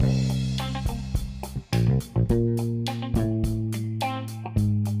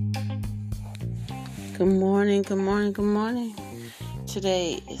morning, good morning, good morning.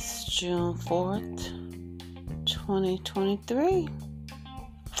 Today is June 4th, 2023.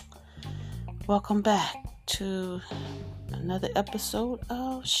 Welcome back to another episode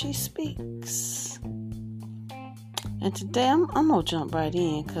of She Speaks. And today I'm going to jump right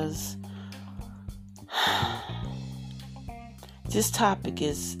in because this topic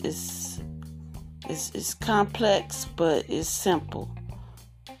is complex, but it's simple,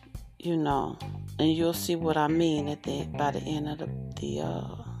 and you'll see what I mean by the end of the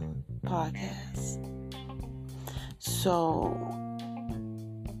podcast. So,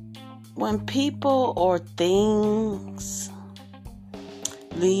 when people or things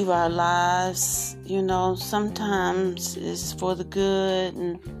leave our lives, sometimes it's for the good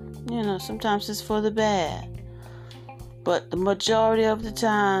and, sometimes it's for the bad. But the majority of the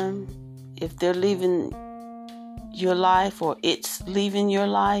time, if they're leaving your life or it's leaving your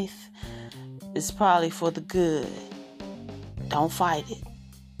life, it's probably for the good. Don't fight it.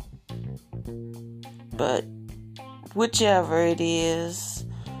 But whichever it is,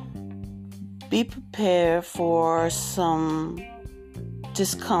 be prepared for some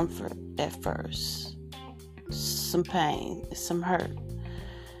discomfort at first, some pain, some hurt.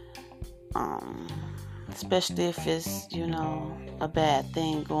 Especially if it's, a bad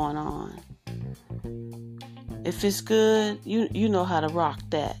thing going on. If it's good, you know how to rock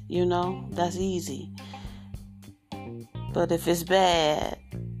that, that's easy. But if it's bad,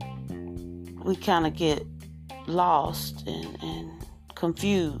 we kind of get lost and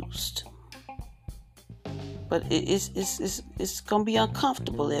confused. But it's gonna be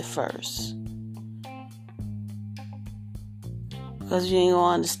uncomfortable at first, because you ain't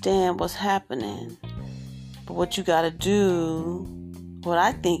gonna understand what's happening. But what you gotta do, what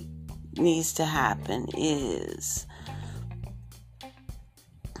I think needs to happen, is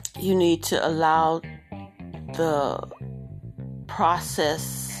you need to allow the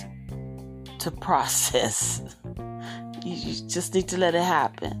process to process. You just need to let it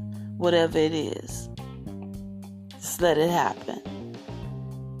happen, whatever it is. Just let it happen.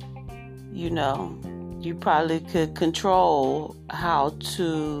 You probably could control how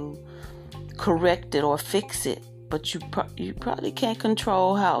to correct it or fix it, but you probably can't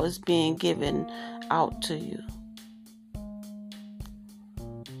control how it's being given out to you.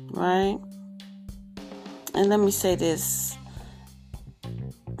 Right? And let me say this.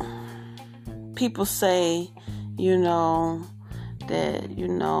 People say, that,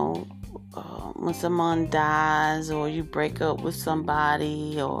 when someone dies or you break up with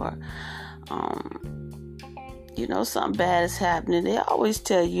somebody or, something bad is happening, they always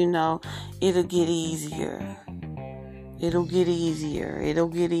tell you, it'll get easier. It'll get easier. It'll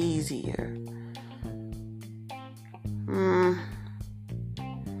get easier.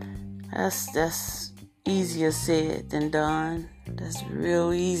 That's easier said than done. That's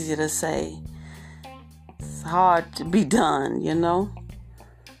real easy to say. It's hard to be done,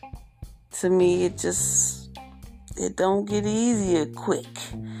 To me, it don't get easier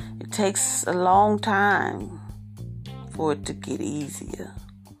quick. It takes a long time for it to get easier.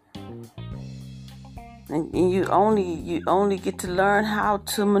 And you only get to learn how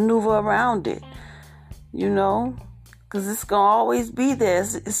to maneuver around it, because it's gonna always be there.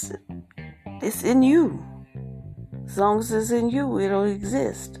 It's in you. As long as it's in you, it'll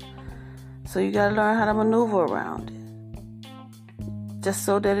exist. So you gotta learn how to maneuver around it, just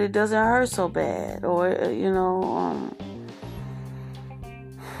so that it doesn't hurt so bad, or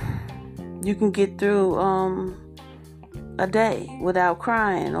you can get through a day without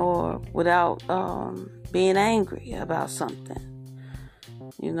crying or without being angry about something,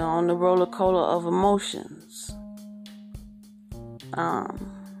 on the roller coaster of emotions.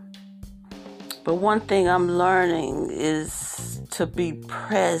 But one thing I'm learning is to be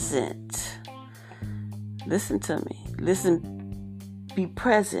present. Listen to me. Be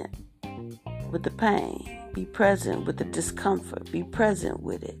present with the pain. Be present with the discomfort. Be present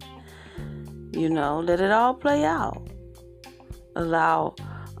with it. Let it all play out.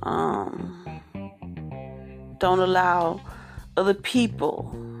 Don't allow other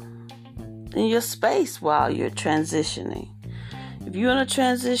people in your space while you're transitioning. If you're in a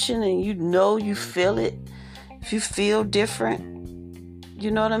transition and you feel it, if you feel different,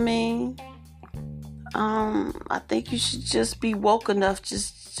 you know what I mean? I think you should just be woke enough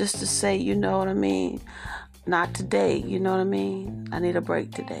just to say, you know what I mean? Not today, you know what I mean? I need a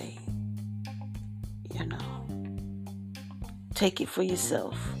break today. Take it for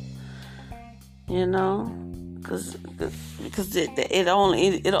yourself. Because it'll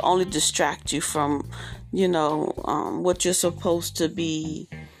only distract you from, what you're supposed to be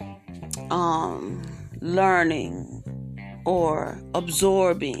learning or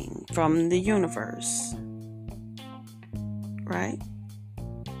absorbing from the universe, right?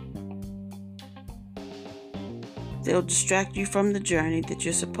 They'll distract you from the journey that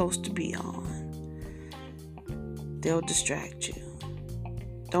you're supposed to be on. They'll distract you.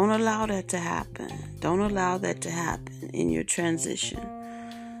 Don't allow that to happen. Don't allow that to happen in your transition.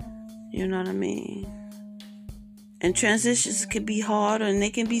 You know what I mean? And transitions can be hard and they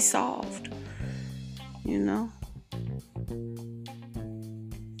can be solved. You know?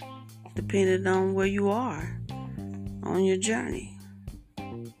 Depending on where you are on your journey.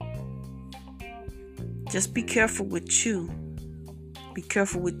 Just be careful with you. Be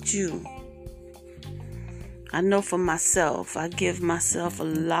careful with you. I know for myself, I give myself a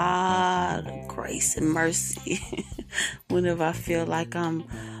lot of grace and mercy whenever I feel like I'm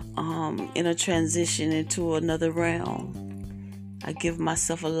in a transition into another realm. I give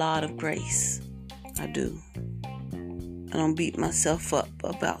myself a lot of grace. I do. I don't beat myself up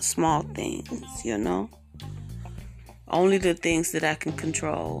about small things, you know. Only the things that I can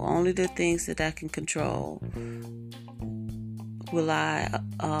control. Only the things that I can control will I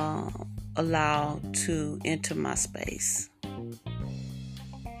allow to enter my space.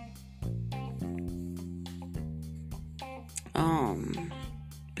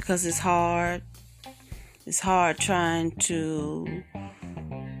 Because it's hard. It's hard trying to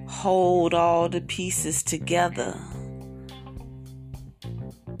hold all the pieces together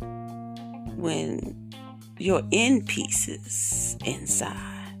when you're in pieces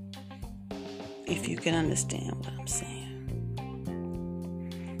inside, if you can understand what I'm saying.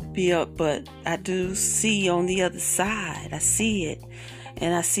 But I do see on the other side, I see it,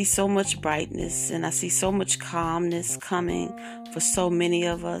 and I see so much brightness, and I see so much calmness coming for so many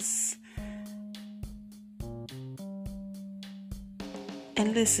of us.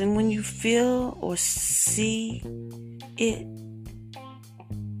 And listen, when you feel or see it,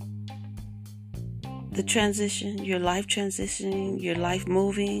 the transition, your life transitioning, your life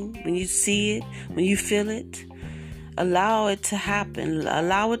moving, when you see it, when you feel it, allow it to happen.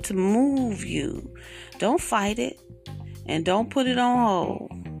 Allow it to move you. Don't fight it and don't put it on hold.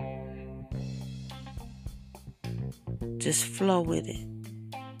 Just flow with it.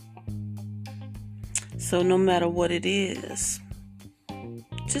 So no matter what it is,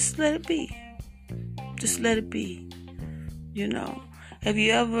 just let it be. Just let it be. You know. Have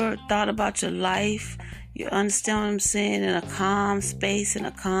you ever thought about your life? You understand what I'm saying? In a calm space, in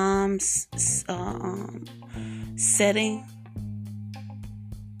a calm setting?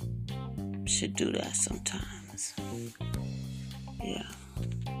 Should do that sometimes. Yeah.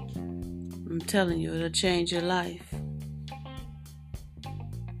 I'm telling you, it'll change your life.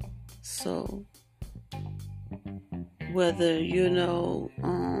 So, whether, you know,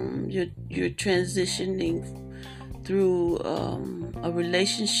 you're transitioning through a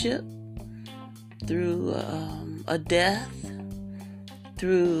relationship, through a death,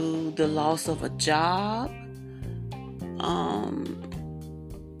 through the loss of a job,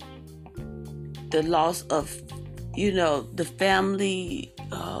 the loss of, you know, the family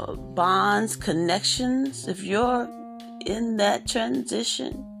bonds, connections. If you're in that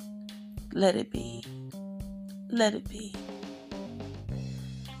transition, let it be. Let it be.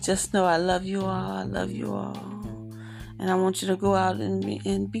 Just know I love you all. I love you all. And I want you to go out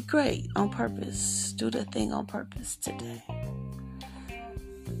and be great on purpose. Do that thing on purpose today.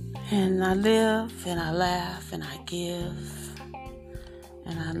 And I live and I laugh and I give.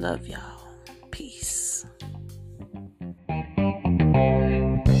 And I love y'all.